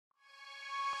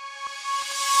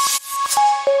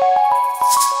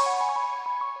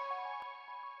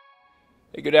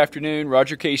Hey, good afternoon.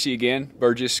 Roger Casey again,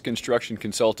 Burgess Construction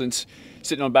Consultants.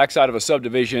 Sitting on the backside of a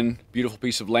subdivision, beautiful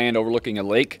piece of land overlooking a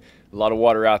lake, a lot of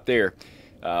water out there.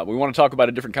 We want to talk about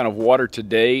a different kind of water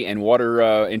today and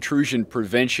water intrusion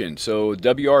prevention. So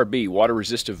WRB,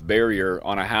 water-resistive barrier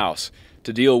on a house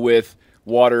to deal with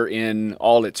water in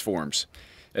all its forms.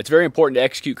 It's very important to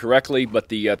execute correctly, but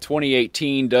the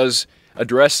 2018 does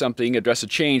address a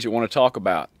change that we want to talk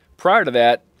about. Prior to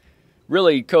that,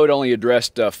 really, code only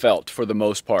addressed felt for the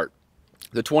most part.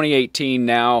 The 2018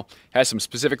 now has some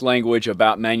specific language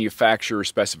about manufacturer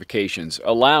specifications,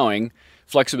 allowing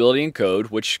flexibility in code,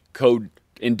 which code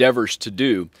endeavors to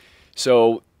do.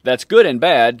 So that's good and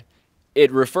bad.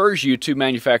 It refers you to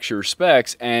manufacturer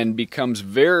specs and becomes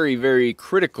very, very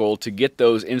critical to get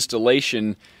those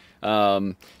installation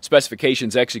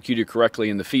specifications executed correctly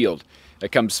in the field.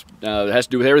 It has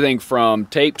to do with everything from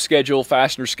tape schedule,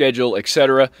 fastener schedule,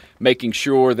 etc. Making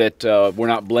sure that we're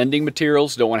not blending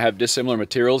materials, don't want to have dissimilar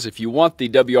materials. If you want the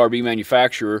WRB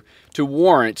manufacturer to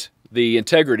warrant the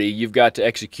integrity, you've got to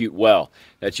execute well.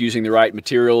 That's using the right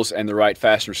materials and the right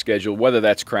fastener schedule, whether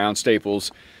that's crown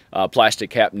staples,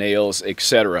 plastic cap nails,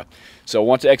 etc. So I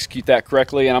want to execute that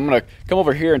correctly, and I'm going to come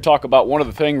over here and talk about one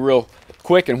other thing real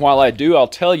quick, and while I do, I'll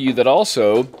tell you that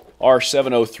also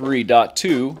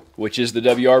R703.2, which is the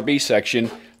WRB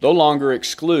section, no longer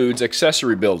excludes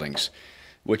accessory buildings,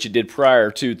 which it did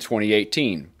prior to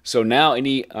 2018. So now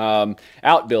any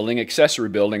outbuilding, accessory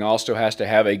building, also has to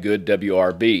have a good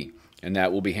WRB, and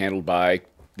that will be handled by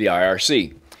the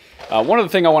IRC. One other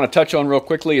thing I want to touch on real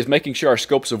quickly is making sure our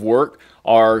scopes of work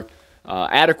are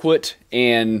adequate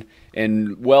and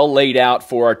well laid out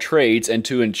for our trades and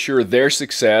to ensure their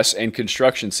success and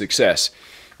construction success.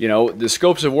 You know, the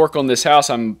scopes of work on this house,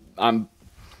 I'm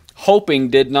hoping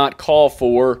did not call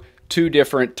for two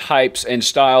different types and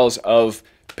styles of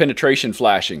penetration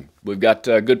flashing. We've got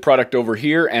a good product over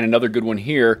here and another good one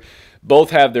here.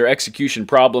 Both have their execution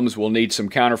problems. We'll need some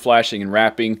counter flashing and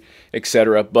wrapping,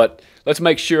 etc. But let's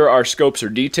make sure our scopes are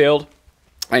detailed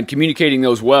and communicating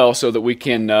those well so that we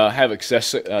can have a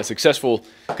successful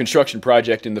construction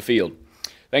project in the field.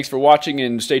 Thanks for watching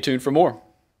and stay tuned for more.